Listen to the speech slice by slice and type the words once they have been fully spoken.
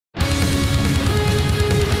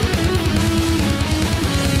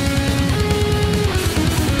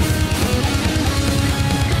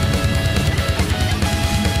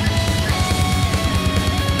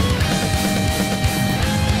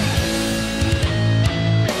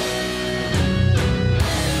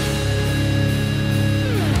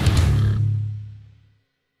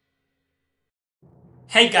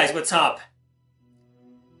Hey guys, what's up?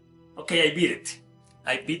 Okay, I beat it.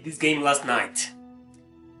 I beat this game last night.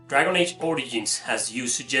 Dragon Age Origins, as you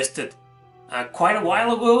suggested quite a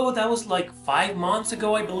while ago. That was like 5 months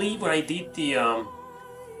ago, I believe, when I did the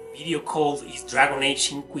video called Is Dragon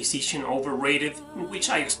Age Inquisition Overrated? In which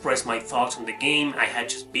I expressed my thoughts on the game. I had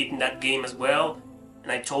just beaten that game as well,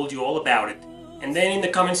 and I told you all about it. And then in the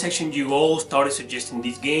comment section you all started suggesting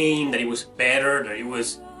this game, that it was better, that it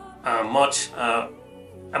was a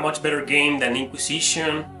much better game than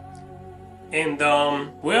Inquisition. And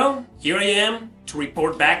well, here I am to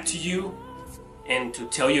report back to you and to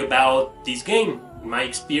tell you about this game, my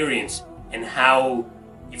experience, and how,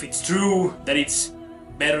 if it's true that it's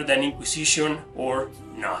better than Inquisition or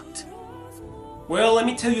not. Well, let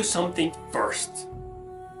me tell you something first.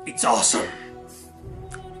 It's awesome.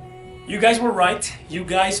 You guys were right, you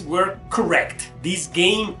guys were correct. This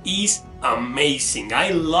game is amazing.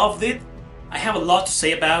 I loved it. I have a lot to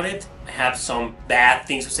say about it. I have some bad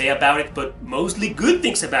things to say about it, but mostly good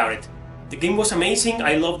things about it. The game was amazing.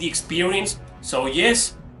 I love the experience. So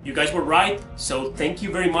yes, you guys were right. So thank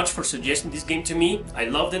you very much for suggesting this game to me. I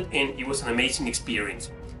loved it and it was an amazing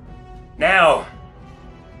experience. Now,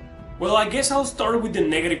 well, I guess I'll start with the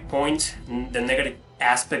negative points, the negative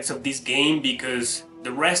aspects of this game, because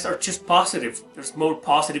the rest are just positive. There's more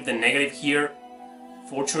positive than negative here,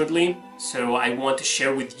 fortunately. So I want to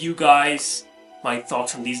share with you guys my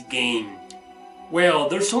thoughts on this game. Well,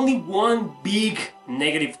 there's only one big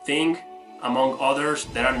negative thing among others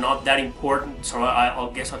that are not that important, so I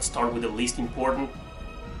guess I'll start with the least important.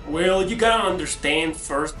 Well, you gotta understand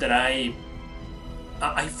first that I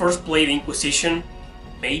first played Inquisition.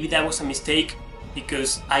 Maybe that was a mistake,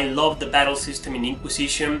 because I love the battle system in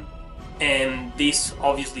Inquisition, and this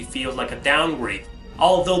obviously feels like a downgrade.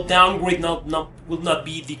 Although downgrade would not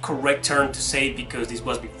be the correct term to say, because this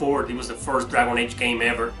was before, it was the first Dragon Age game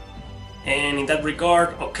ever. And in that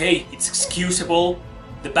regard, okay, it's excusable.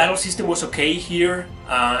 The battle system was okay here.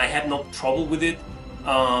 I had no trouble with it.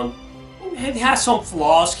 It has some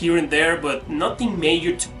flaws here and there, but nothing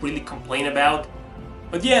major to really complain about.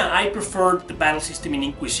 But yeah, I preferred the battle system in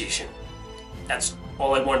Inquisition. That's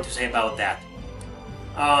all I wanted to say about that.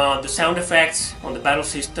 The sound effects on the battle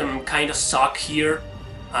system kind of suck here.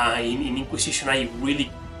 In Inquisition I really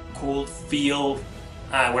could feel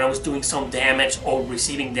when I was doing some damage or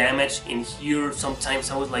receiving damage. In here sometimes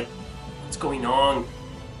I was like, what's going on?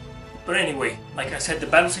 But anyway, like I said, the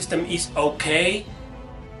battle system is okay.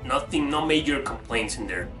 No major complaints in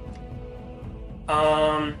there.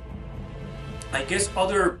 I guess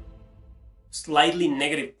other slightly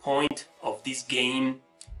negative point of this game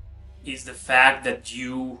is the fact that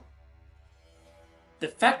you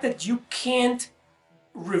can't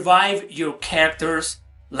revive your characters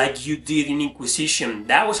like you did in Inquisition.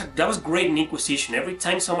 That was great in Inquisition. Every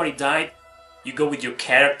time somebody died, you go with your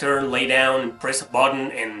character, lay down and press a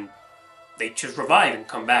button, and they just revive and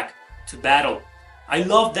come back to battle. I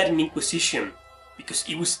love that in Inquisition, because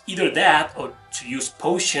it was either that or to use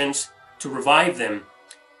potions to revive them,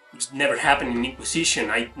 which never happened in Inquisition.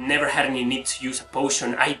 I never had any need to use a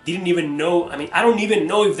potion. I didn't even know, I don't even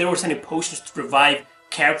know if there was any potions to revive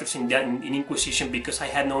characters in Inquisition, because I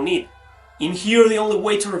had no need. In here, the only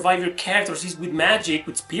way to revive your characters is with magic,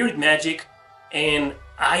 with spirit magic, and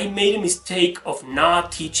I made a mistake of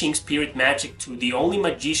not teaching spirit magic to the only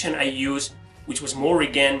magician I used, which was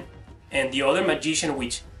Morrigan, and the other magician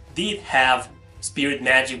which did have spirit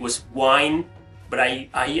magic was Wine, but I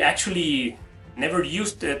actually never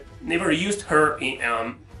used her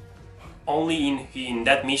in, only in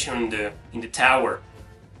that mission in the tower,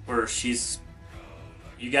 where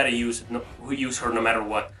you gotta use her no matter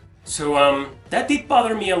what. So that did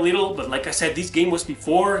bother me a little, but like I said, this game was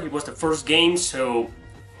before, it was the first game, so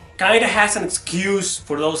kinda has an excuse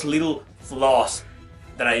for those little flaws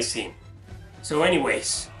that I see. So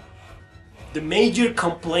anyways, the major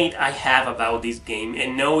complaint I have about this game,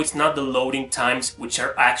 and no, it's not the loading times, which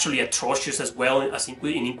are actually atrocious as well as in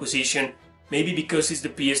Inquisition. Maybe because it's the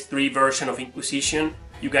PS3 version of Inquisition.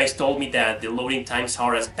 You guys told me that the loading times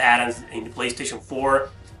are as bad as in the PlayStation 4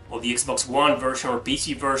 or the Xbox One version or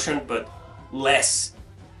PC version, but less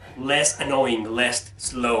annoying, less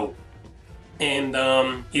slow. And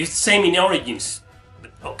it's the same in Origins,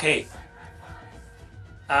 but okay.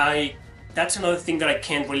 That's another thing that I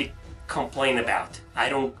can't really complain about. I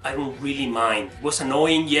don't really mind. It was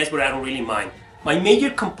annoying, yes, but I don't really mind. My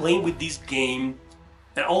major complaint with this game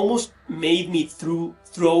that almost made me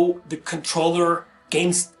throw the controller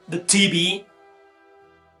against the TV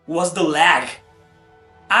was the lag.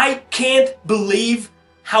 I can't believe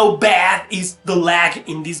how bad is the lag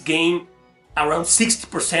in this game. Around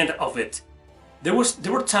 60% of it. There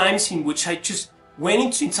were times in which I just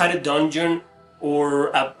went inside a dungeon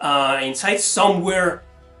or inside somewhere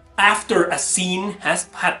after a scene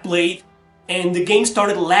had played, and the game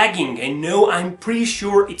started lagging. And no, I'm pretty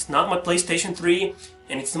sure it's not my PlayStation 3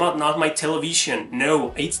 and it's not my television.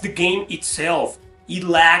 No, it's the game itself. It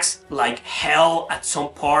lags like hell at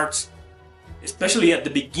some parts, especially at the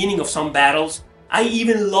beginning of some battles. I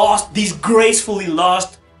even disgracefully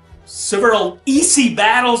lost several easy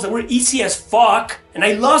battles that were easy as fuck, and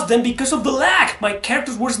I lost them because of the lag. My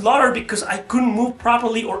characters were slaughtered because I couldn't move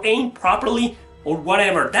properly or aim properly or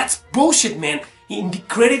whatever. That's bullshit, man. In the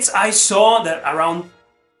credits I saw that around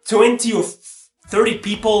 20 or 30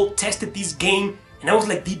 people tested this game, and I was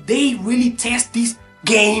like, did they really test this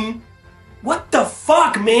game? What the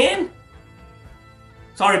fuck, man?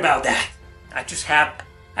 Sorry about that.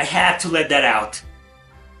 I had to let that out.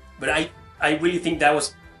 But I really think that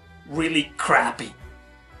was really crappy.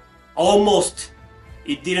 Almost,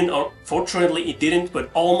 it didn't, fortunately it didn't, but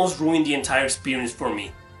almost ruined the entire experience for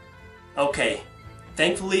me. Okay,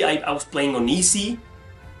 thankfully I was playing on easy,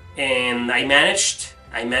 and I managed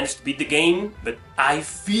to beat the game, but I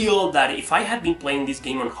feel that if I had been playing this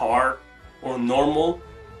game on hard or normal,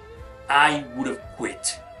 I would have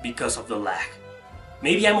quit because of the lag.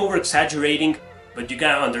 Maybe I'm over exaggerating, but you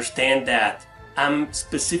gotta understand that I'm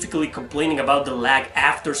specifically complaining about the lag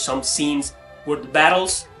after some scenes where the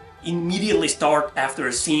battles immediately start after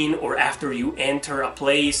a scene or after you enter a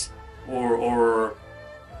place or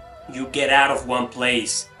you get out of one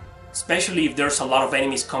place, especially if there's a lot of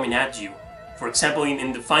enemies coming at you. For example,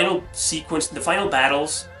 in the final sequence, the final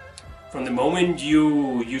battles, from the moment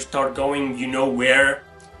you start going you know where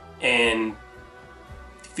and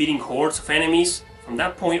defeating hordes of enemies, from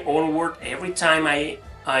that point onward, every time I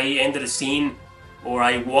ended a scene or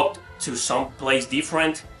I walked to some place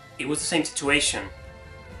different, it was the same situation.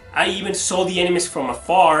 I even saw the enemies from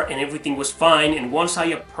afar and everything was fine, and once I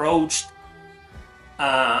approached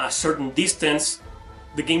a certain distance,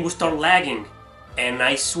 the game would start lagging. And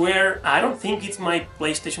I swear, I don't think it's my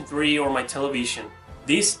PlayStation 3 or my television.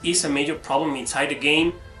 This is a major problem inside the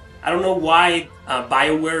game. I don't know why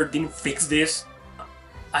BioWare didn't fix this.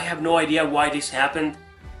 I have no idea why this happened,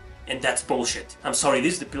 and that's bullshit. I'm sorry,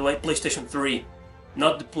 this is the PlayStation 3,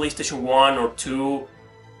 not the PlayStation 1 or 2.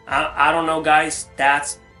 I don't know, guys,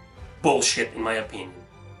 that's bullshit in my opinion.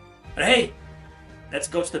 But hey, let's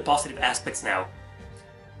go to the positive aspects now.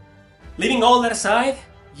 Leaving all that aside,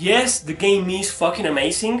 yes, the game is fucking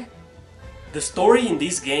amazing. The story in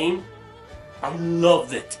this game, I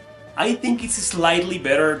loved it. I think it's slightly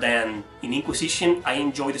better than in Inquisition. I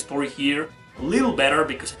enjoy the story here a little better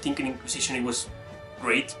because I think in Inquisition it was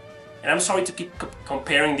great. And I'm sorry to keep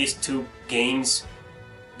comparing these two games,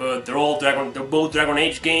 but they're both Dragon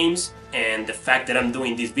Age games, and the fact that I'm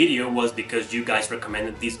doing this video was because you guys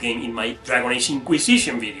recommended this game in my Dragon Age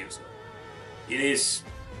Inquisition videos.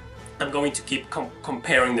 I'm going to keep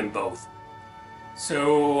comparing them both.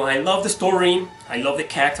 So I love the story, I love the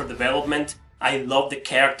character development, I love the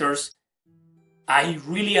characters. I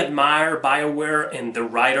really admire BioWare and the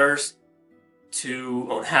writers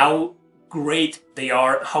on how great they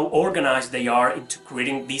are, how organized they are into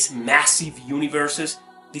creating these massive universes,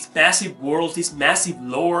 these massive worlds, this massive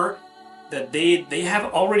lore, that they have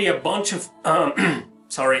already a bunch of a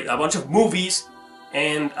bunch of movies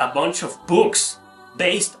and a bunch of books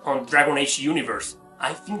based on Dragon Age universe.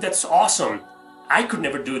 I think that's awesome. I could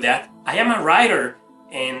never do that. I am a writer,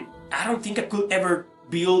 and I don't think I could ever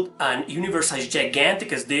build a universe as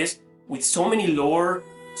gigantic as this, with so many lore,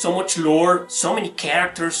 so much lore, so many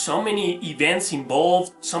characters, so many events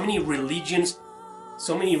involved, so many religions,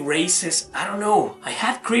 so many races. I don't know. I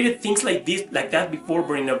had created things like that before,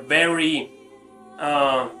 but in a very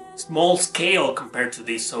small scale compared to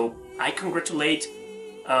this. So I congratulate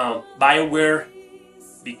BioWare,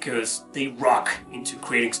 because they rock into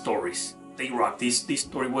creating stories. They rock. This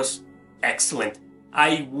story was excellent.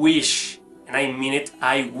 I wish, and I mean it,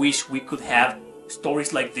 I wish we could have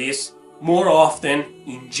stories like this more often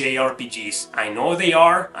in JRPGs. I know they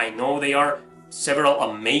are several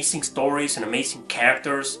amazing stories and amazing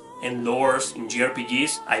characters and lores in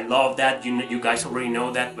JRPGs. I love that, you guys already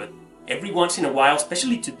know that, but every once in a while,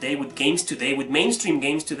 especially today, with mainstream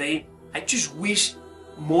games today, I just wish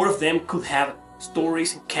more of them could have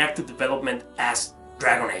stories and character development as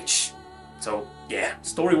Dragon Age. So yeah,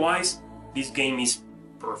 story-wise, this game is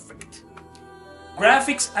perfect.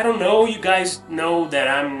 Graphics, I don't know, you guys know that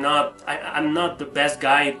I'm not the best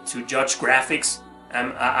guy to judge graphics.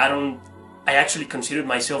 I actually consider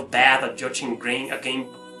myself bad at judging a game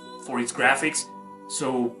for its graphics.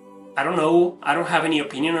 So I don't know, I don't have any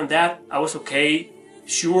opinion on that. I was okay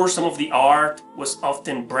Sure, some of the art was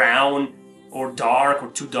often brown or dark or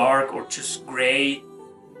too dark or just gray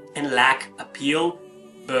and lack appeal,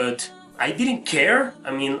 but I didn't care.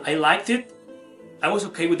 I mean, I liked it. I was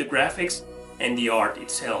okay with the graphics and the art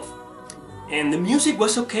itself. And the music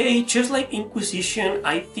was okay, just like Inquisition.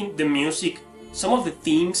 I think the music, some of the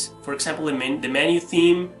themes, for example the menu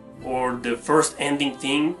theme or the first ending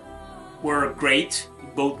theme, were great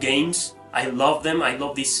in both games. I love them. I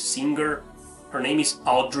love this singer. Her name is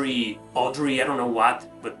Audrey, I don't know what,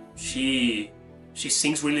 but she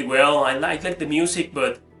sings really well. I like the music,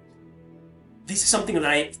 but this is something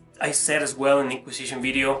that I said as well in the Inquisition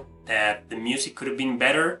video, that the music could have been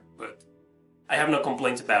better, but I have no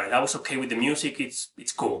complaints about it. I was okay with the music, it's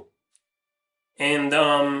cool. And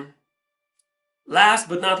last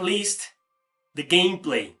but not least, the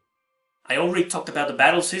gameplay. I already talked about the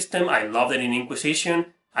battle system. I loved it in Inquisition.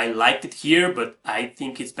 I liked it here, but I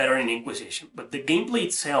think it's better in Inquisition. But the gameplay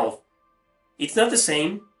itself, it's not the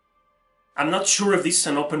same. I'm not sure if this is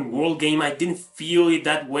an open world game. I didn't feel it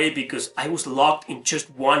that way because I was locked in just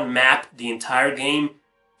one map the entire game,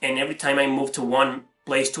 and every time I moved to one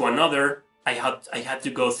place to another, I had to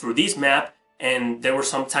go through this map, and there were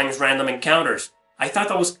sometimes random encounters. I thought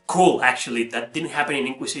that was cool, actually. That didn't happen in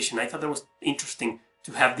Inquisition. I thought that was interesting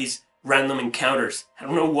to have these random encounters. I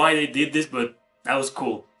don't know why they did this, but that was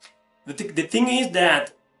cool. The thing is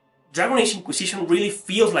that Dragon Age Inquisition really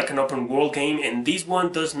feels like an open world game, and this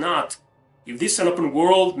one does not. If this is an open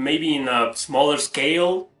world, maybe in a smaller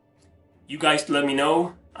scale, you guys let me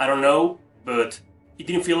know. I don't know, but it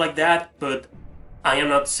didn't feel like that. But I am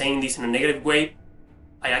not saying this in a negative way.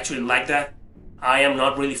 I actually like that. I am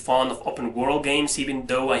not really fond of open world games, even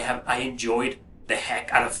though I enjoyed the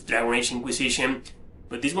heck out of Dragon Age Inquisition.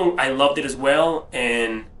 But this one, I loved it as well,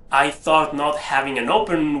 and I thought not having an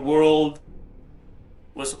open world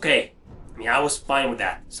was okay. I mean, I was fine with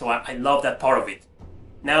that, so I love that part of it.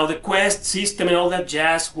 Now, the quest system and all that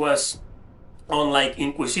jazz was, unlike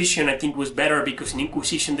Inquisition, I think was better because in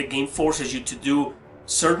Inquisition the game forces you to do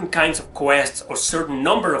certain kinds of quests or certain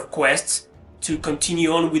number of quests to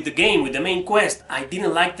continue on with the game, with the main quest. I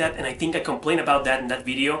didn't like that, and I think I complained about that in that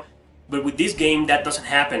video. But with this game, that doesn't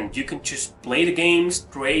happen. You can just play the game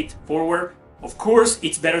straight forward. Of course,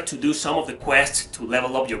 it's better to do some of the quests to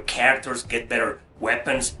level up your characters, get better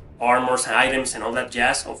weapons, armors, items, and all that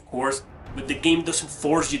jazz, of course. But the game doesn't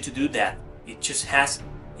force you to do that. It just has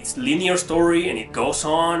its linear story, and it goes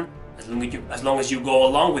on as long as you go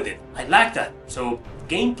along with it. I like that. So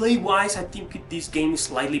gameplay-wise, I think this game is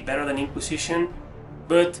slightly better than Inquisition.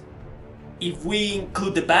 But if we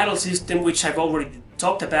include the battle system, which I've already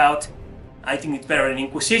talked about, I think it's better than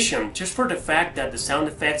Inquisition, just for the fact that the sound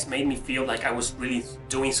effects made me feel like I was really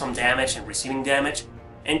doing some damage and receiving damage,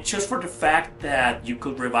 and just for the fact that you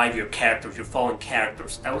could revive your characters, your fallen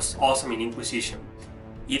characters. That was awesome in Inquisition.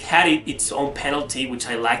 It had its own penalty, which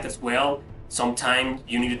I liked as well. Sometimes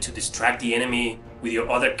you needed to distract the enemy with your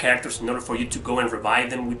other characters in order for you to go and revive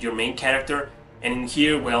them with your main character. And in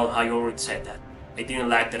here, well, I already said that. I didn't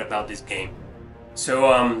like that about this game.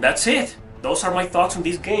 So that's it. Those are my thoughts on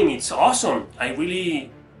this game. It's awesome. I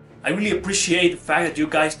really appreciate the fact that you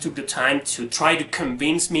guys took the time to try to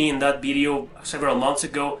convince me in that video several months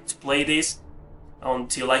ago to play this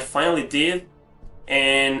until I finally did.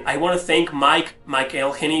 And I want to thank Mike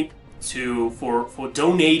Elheny for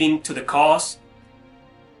donating to the cause,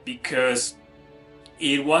 because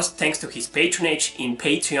it was thanks to his patronage in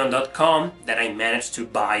patreon.com that I managed to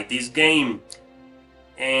buy this game.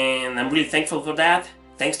 And I'm really thankful for that.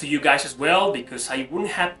 Thanks to you guys as well, because I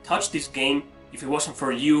wouldn't have touched this game if it wasn't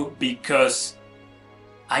for you, because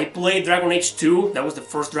I played Dragon Age 2. That was the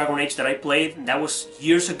first Dragon Age that I played, and that was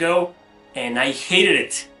years ago, and I hated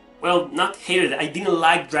it. Well, not hated it, I didn't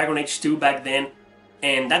like Dragon Age 2 back then,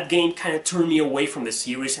 and that game kind of turned me away from the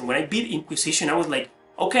series. And when I beat Inquisition, I was like,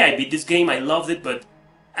 okay, I beat this game, I loved it, but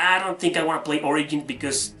I don't think I want to play Origins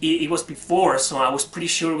because it was before, so I was pretty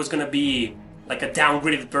sure it was going to be like a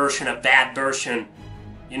downgraded version, a bad version.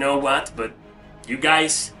 You know what, but you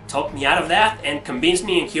guys talked me out of that and convinced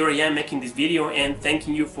me, and here I am making this video and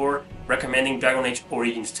thanking you for recommending Dragon Age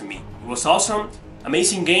Origins to me. It was awesome,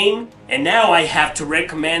 amazing game, and now I have to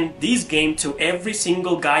recommend this game to every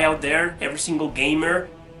single guy out there, every single gamer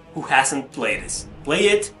who hasn't played this. Play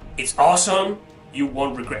it, it's awesome, you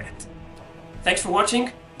won't regret it. Thanks for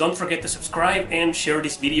watching, don't forget to subscribe and share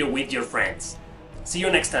this video with your friends. See you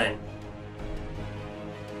next time.